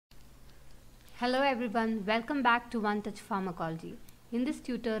Hello everyone, welcome back to One Touch Pharmacology. In this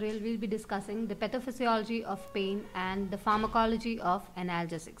tutorial, we'll be discussing the pathophysiology of pain and the pharmacology of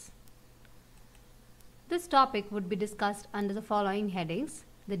analgesics. This topic would be discussed under the following headings: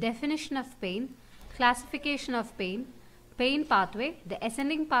 the definition of pain, classification of pain, pain pathway, the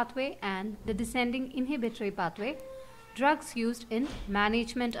ascending pathway and the descending inhibitory pathway, drugs used in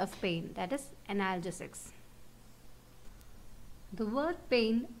management of pain, that is analgesics. The word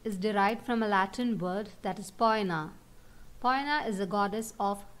pain is derived from a Latin word that is poena. Poena is a goddess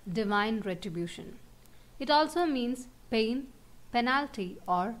of divine retribution. It also means pain, penalty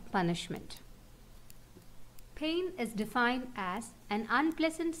or punishment. Pain is defined as an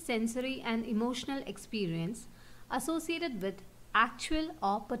unpleasant sensory and emotional experience associated with actual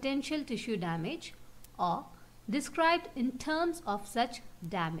or potential tissue damage or described in terms of such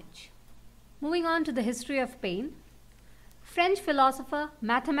damage. Moving on to the history of pain. French philosopher,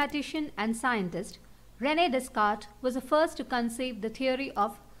 mathematician and scientist Rene Descartes was the first to conceive the theory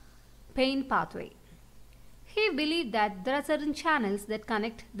of pain pathway. He believed that there are certain channels that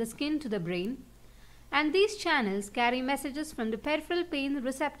connect the skin to the brain, and these channels carry messages from the peripheral pain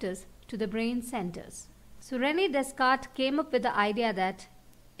receptors to the brain centers. So Rene Descartes came up with the idea that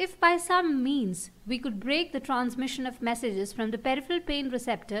if by some means we could break the transmission of messages from the peripheral pain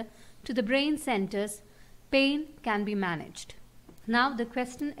receptor to the brain centers, pain can be managed. Now the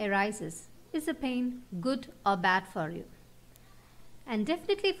question arises, is the pain good or bad for you? And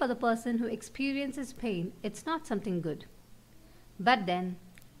definitely for the person who experiences pain, it's not something good. But then,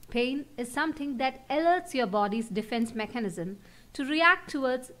 pain is something that alerts your body's defense mechanism to react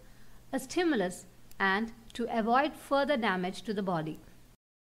towards a stimulus and to avoid further damage to the body.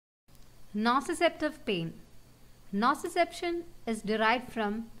 Nociceptive pain. Nociception is derived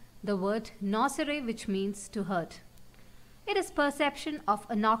from the word nocere, which means to hurt. It is perception of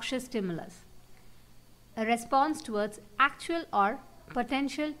a noxious stimulus, a response towards actual or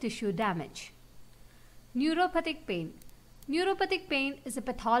potential tissue damage. Neuropathic pain. Neuropathic pain is a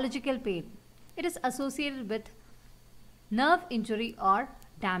pathological pain. It is associated with nerve injury or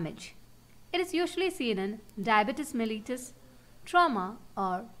damage. It is usually seen in diabetes mellitus, trauma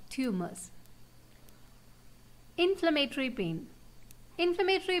or tumors. Inflammatory pain.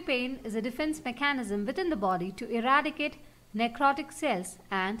 Inflammatory pain is a defense mechanism within the body to eradicate necrotic cells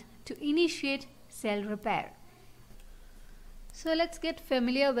and to initiate cell repair. So let's get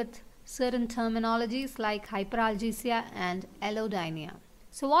familiar with certain terminologies like hyperalgesia and allodynia.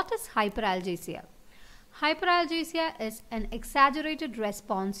 So what is hyperalgesia? Hyperalgesia is an exaggerated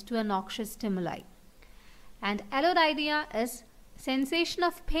response to a noxious stimuli, and allodynia is sensation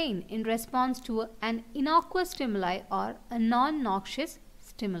of pain in response to an innocuous stimuli or a non-noxious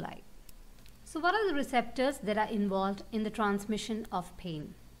stimuli. So what are the receptors that are involved in the transmission of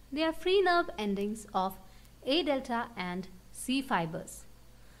pain? They are free nerve endings of A delta and C fibers.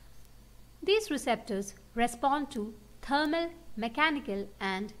 These receptors respond to thermal, mechanical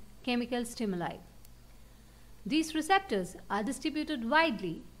and chemical stimuli. These receptors are distributed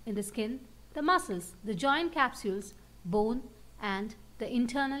widely in the skin, the muscles, the joint capsules, bone and the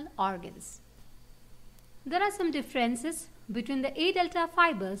internal organs. There are some differences between the A delta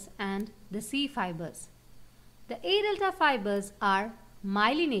fibers and the C fibers. The A delta fibers are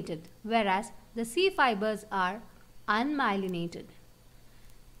myelinated, whereas the C fibers are unmyelinated.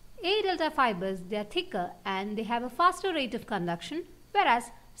 A delta fibers, they are thicker and they have a faster rate of conduction, whereas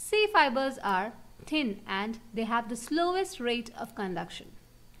C fibers are thin and they have the slowest rate of conduction.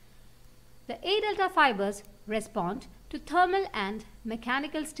 The A delta fibers respond to thermal and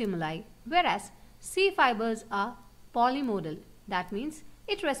mechanical stimuli, whereas C fibers are polymodal. That means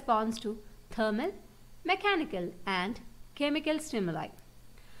it responds to thermal, mechanical and chemical stimuli.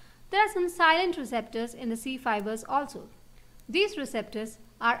 There are some silent receptors in the C fibers also. These receptors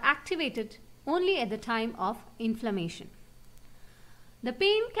are activated only at the time of inflammation. The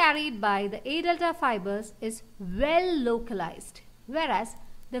pain carried by the A delta fibers is well localized, whereas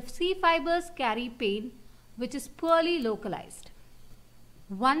the C fibers carry pain which is poorly localized.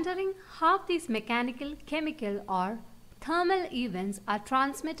 Wondering how these mechanical, chemical or thermal events are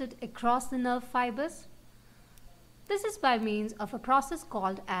transmitted across the nerve fibers? This is by means of a process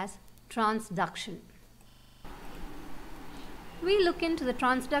called as transduction. We look into the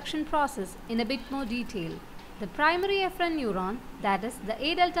transduction process in a bit more detail. The primary efferent neuron, that is the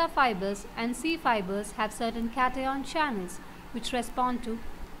A delta fibers and C fibers, have certain cation channels which respond to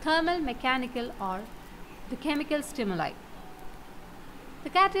thermal, mechanical or the chemical stimuli. The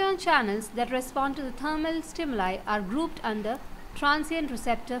cation channels that respond to the thermal stimuli are grouped under transient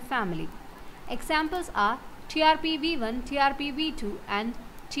receptor family. Examples are TRPV1, TRPV2 and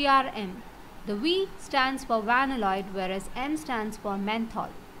TRM. The V stands for vanilloid, whereas M stands for menthol.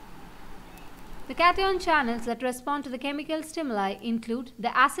 The cation channels that respond to the chemical stimuli include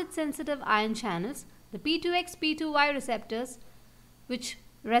the acid-sensitive ion channels, the P2X, P2Y receptors, which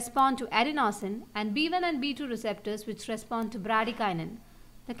respond to adenosine, and B1 and B2 receptors, which respond to bradykinin.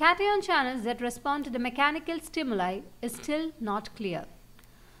 The cation channels that respond to the mechanical stimuli is still not clear.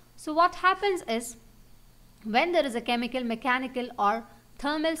 So what happens is, when there is a chemical, mechanical or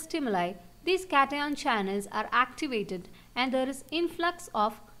thermal stimuli, these cation channels are activated and there is influx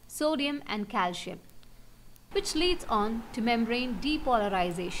of sodium and calcium, which leads on to membrane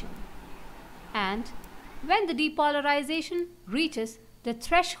depolarization. And when the depolarization reaches the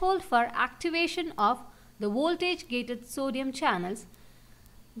threshold for activation of the voltage-gated sodium channels,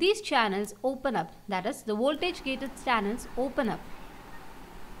 these channels open up, that is, the voltage-gated channels open up,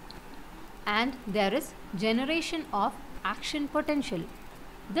 and there is generation of action potential.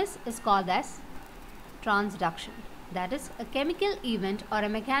 This is called as transduction. That is, a chemical event or a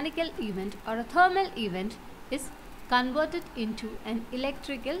mechanical event or a thermal event is converted into an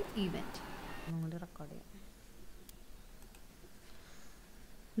electrical event.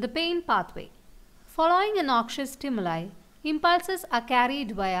 The pain pathway. Following a noxious stimuli, impulses are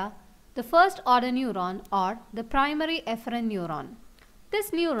carried via the first order neuron or the primary efferent neuron.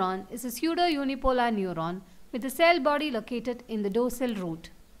 This neuron is a pseudo-unipolar neuron with a cell body located in the dorsal root.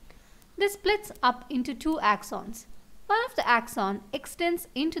 This splits up into two axons. One of the axon extends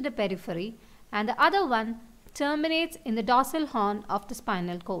into the periphery and the other one terminates in the dorsal horn of the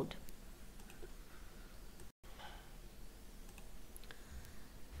spinal cord.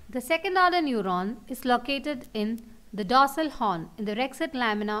 The second order neuron is located in the dorsal horn in the rexate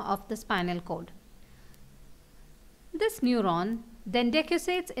lamina of the spinal cord. This neuron then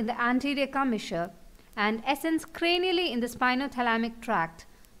decussates in the anterior commissure and ascends cranially in the spinothalamic tract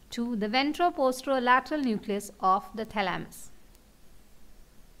to the ventroposterolateral nucleus of the thalamus.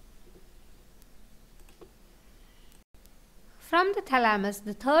 From the thalamus,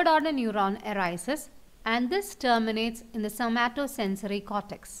 the third order neuron arises, and this terminates in the somatosensory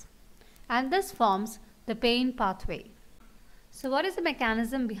cortex, and this forms the pain pathway. So what is the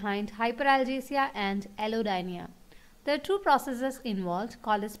mechanism behind hyperalgesia and allodynia? There are two processes involved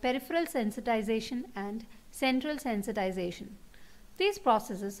called as peripheral sensitization and central sensitization. These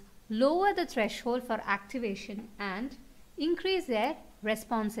processes lower the threshold for activation and increase their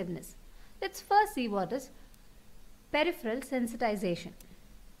responsiveness. Let's first see what is peripheral sensitization.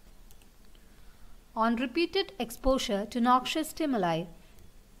 On repeated exposure to noxious stimuli,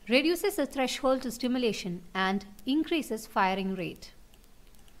 reduces the threshold to stimulation and increases firing rate.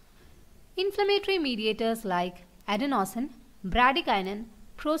 Inflammatory mediators like adenosine, bradykinin,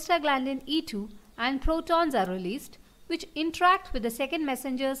 prostaglandin E2 and protons are released, which interact with the second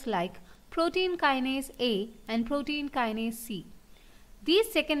messengers like protein kinase A and protein kinase C.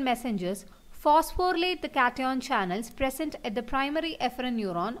 These second messengers phosphorylate the cation channels present at the primary efferent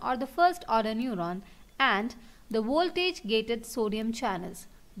neuron or the first order neuron and the voltage-gated sodium channels,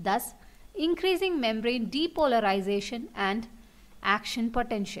 thus increasing membrane depolarization and action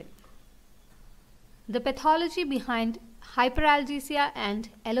potential. The pathology behind hyperalgesia and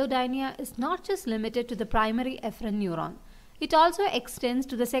allodynia is not just limited to the primary efferent neuron. It also extends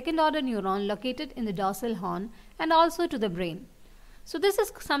to the second order neuron located in the dorsal horn and also to the brain. So this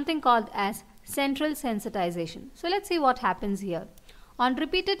is something called as central sensitization. So let's see what happens here. On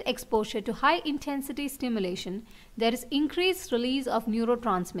repeated exposure to high intensity stimulation, there is increased release of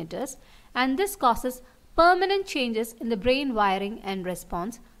neurotransmitters, and this causes permanent changes in the brain wiring and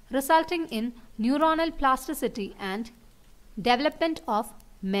response, resulting in neuronal plasticity and development of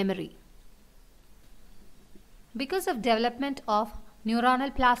memory. Because of development of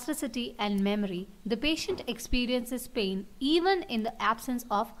neuronal plasticity and memory, the patient experiences pain even in the absence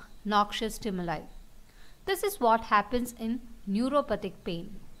of noxious stimuli. This is what happens in neuropathic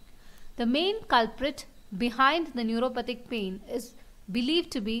pain. The main culprit behind the neuropathic pain is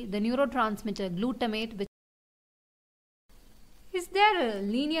believed to be the neurotransmitter glutamate. Is there a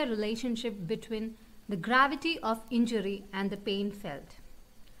linear relationship between the gravity of injury and the pain felt?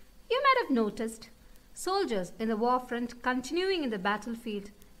 You might have noticed soldiers in the war front continuing in the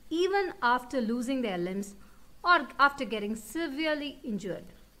battlefield even after losing their limbs or after getting severely injured.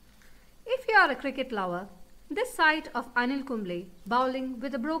 If you are a cricket lover, this sight of Anil Kumble bowling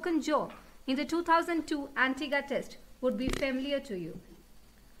with a broken jaw in the 2002 Antigua Test would be familiar to you.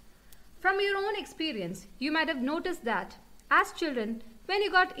 From your own experience, you might have noticed that as children, when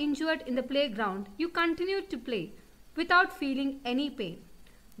you got injured in the playground, you continued to play without feeling any pain.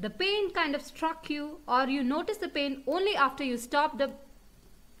 The pain kind of struck you, or you noticed the pain only after you stopped the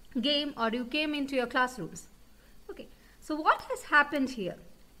game or you came into your classrooms. Okay, so what has happened here?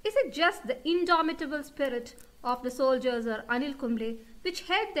 Is it just the indomitable spirit of the soldiers or Anil Kumble which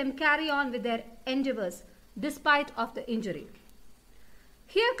helped them carry on with their endeavors despite of the injury?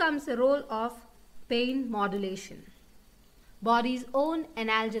 Here comes the role of pain modulation, body's own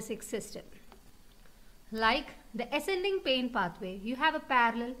analgesic system. Like the ascending pain pathway, you have a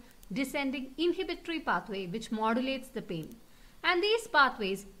parallel descending inhibitory pathway which modulates the pain. And these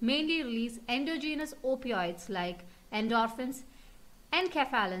pathways mainly release endogenous opioids like endorphins,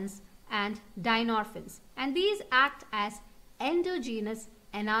 enkephalins and dynorphins. And these act as endogenous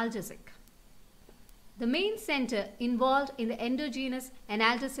analgesic. The main center involved in the endogenous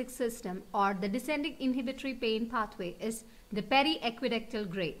analgesic system or the descending inhibitory pain pathway is the periaqueductal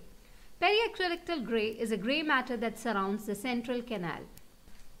gray. Periaqueductal gray is a gray matter that surrounds the central canal.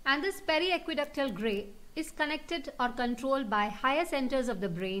 And this periaqueductal gray is connected or controlled by higher centers of the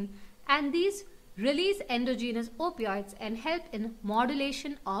brain, and these release endogenous opioids and help in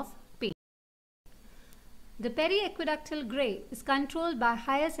modulation of pain. The periaqueductal gray is controlled by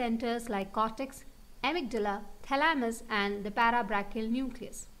higher centers like cortex, amygdala, thalamus and the parabrachial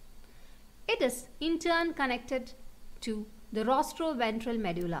nucleus. It is in turn connected to the rostroventral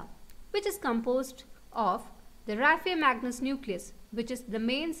medulla, which is composed of the raphe magnus nucleus, which is the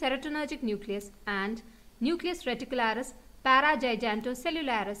main serotonergic nucleus, and nucleus reticularis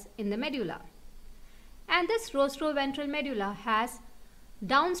paragigantocellularis in the medulla. And this rostroventral medulla has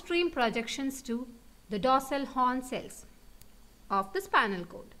downstream projections to the dorsal horn cells of the spinal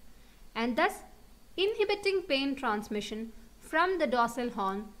cord, and thus inhibiting pain transmission from the dorsal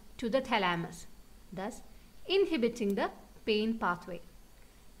horn to the thalamus, thus inhibiting the pain pathway.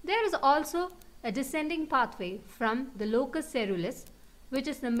 There is also a descending pathway from the locus ceruleus, which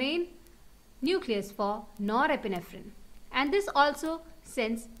is the main nucleus for norepinephrine, and this also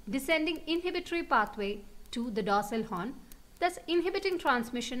sends descending inhibitory pathway to the dorsal horn, thus inhibiting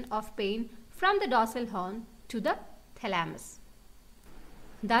transmission of pain from the dorsal horn to the thalamus.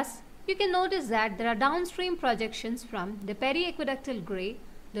 Thus, you can notice that there are downstream projections from the periaqueductal gray,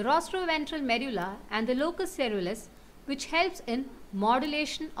 the rostroventral medulla and the locus ceruleus, which helps in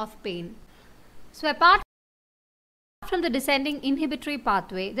modulation of pain. So apart from the descending inhibitory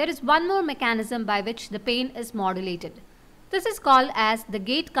pathway, there is one more mechanism by which the pain is modulated. This is called as the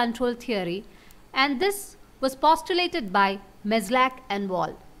gate control theory, and this was postulated by Meslach and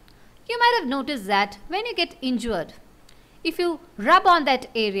Wall. You might have noticed that when you get injured, if you rub on that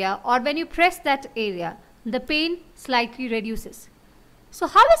area or when you press that area, the pain slightly reduces. So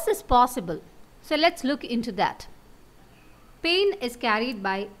how is this possible? So let's look into that. Pain is carried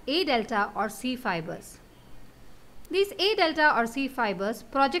by A delta or C fibers. These A delta or C fibers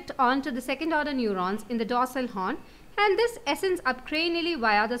project onto the second order neurons in the dorsal horn, and this ascends up cranially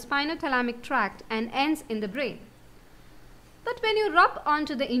via the spinothalamic tract and ends in the brain. But when you rub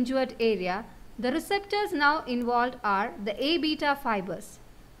onto the injured area, the receptors now involved are the A beta fibers.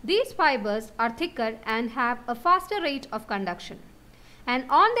 These fibers are thicker and have a faster rate of conduction, and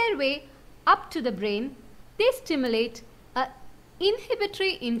on their way up to the brain, they stimulate an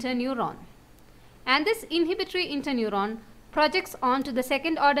inhibitory interneuron. And this inhibitory interneuron projects onto the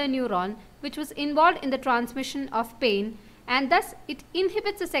second order neuron, which was involved in the transmission of pain, and thus it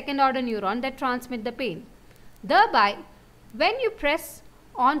inhibits the second order neuron that transmit the pain. Thereby, when you press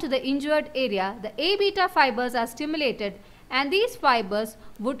onto the injured area, the A beta fibers are stimulated, and these fibers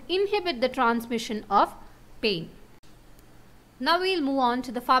would inhibit the transmission of pain. Now we'll move on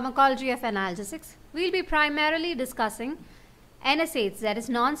to the pharmacology of analgesics. We'll be primarily discussing NSAIDs, that is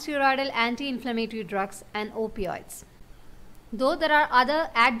non-steroidal anti-inflammatory drugs, and opioids. Though there are other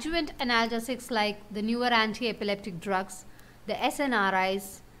adjuvant analgesics like the newer anti-epileptic drugs, the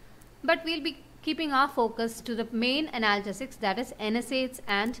SNRIs, but we'll be keeping our focus to the main analgesics, that is NSAIDs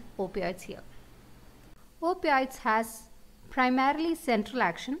and opioids here. Opioids has primarily central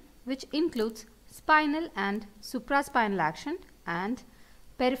action, which includes spinal and supraspinal action and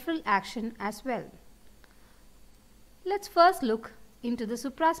peripheral action as well. Let's first look into the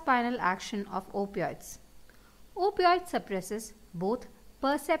supraspinal action of opioids. Opioid suppresses both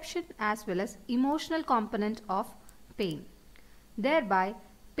perception as well as emotional component of pain. Thereby,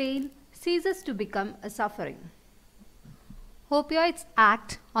 pain ceases to become a suffering. Opioids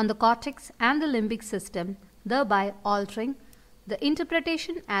act on the cortex and the limbic system, thereby altering the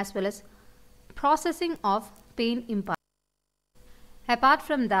interpretation as well as processing of pain impulse. Apart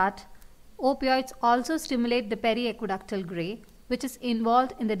from that, opioids also stimulate the periaqueductal gray, which is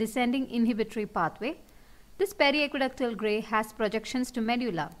involved in the descending inhibitory pathway. This periaqueductal gray has projections to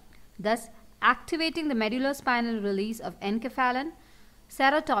medulla, thus activating the medullospinal release of enkephalin,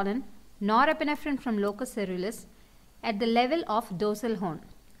 serotonin, norepinephrine from locus ceruleus at the level of dorsal horn,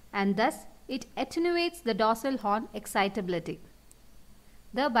 and thus it attenuates the dorsal horn excitability,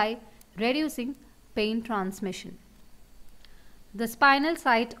 thereby reducing pain transmission. The spinal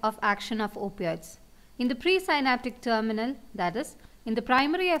site of action of opioids. In the presynaptic terminal, that is, in the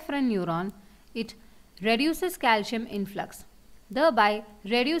primary efferent neuron, it reduces calcium influx, thereby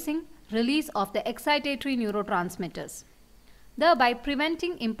reducing release of the excitatory neurotransmitters, thereby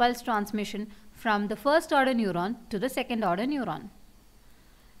preventing impulse transmission from the first order neuron to the second order neuron.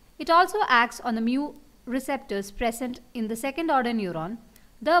 It also acts on the mu receptors present in the second order neuron,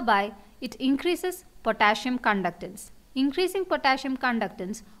 thereby it increases potassium conductance. Increasing potassium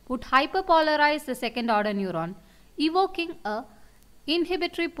conductance would hyperpolarize the second order neuron, evoking a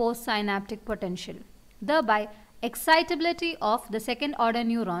inhibitory postsynaptic potential. Thereby, excitability of the second order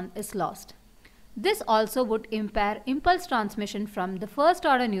neuron is lost. This also would impair impulse transmission from the first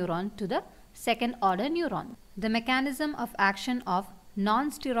order neuron to the second order neuron. The mechanism of action of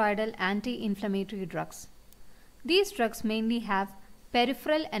non-steroidal anti-inflammatory drugs. These drugs mainly have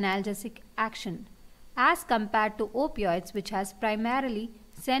peripheral analgesic action as compared to opioids, which has primarily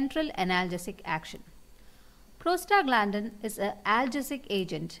central analgesic action. Prostaglandin is an analgesic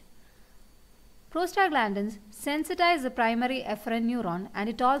agent. Prostaglandins sensitize the primary efferent neuron, and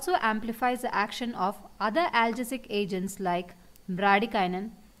it also amplifies the action of other analgesic agents like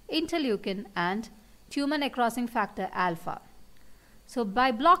bradykinin, interleukin, and tumor necrosis factor alpha. So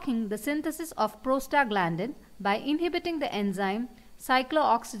by blocking the synthesis of prostaglandin by inhibiting the enzyme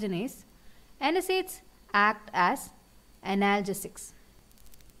cyclooxygenase, NSAIDs act as analgesics.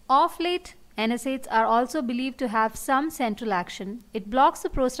 Of late, NSAIDs are also believed to have some central action. It blocks the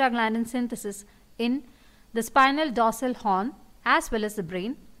prostaglandin synthesis in the spinal dorsal horn as well as the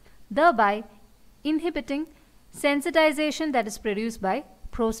brain, thereby inhibiting sensitization that is produced by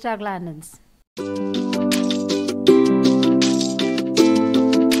prostaglandins.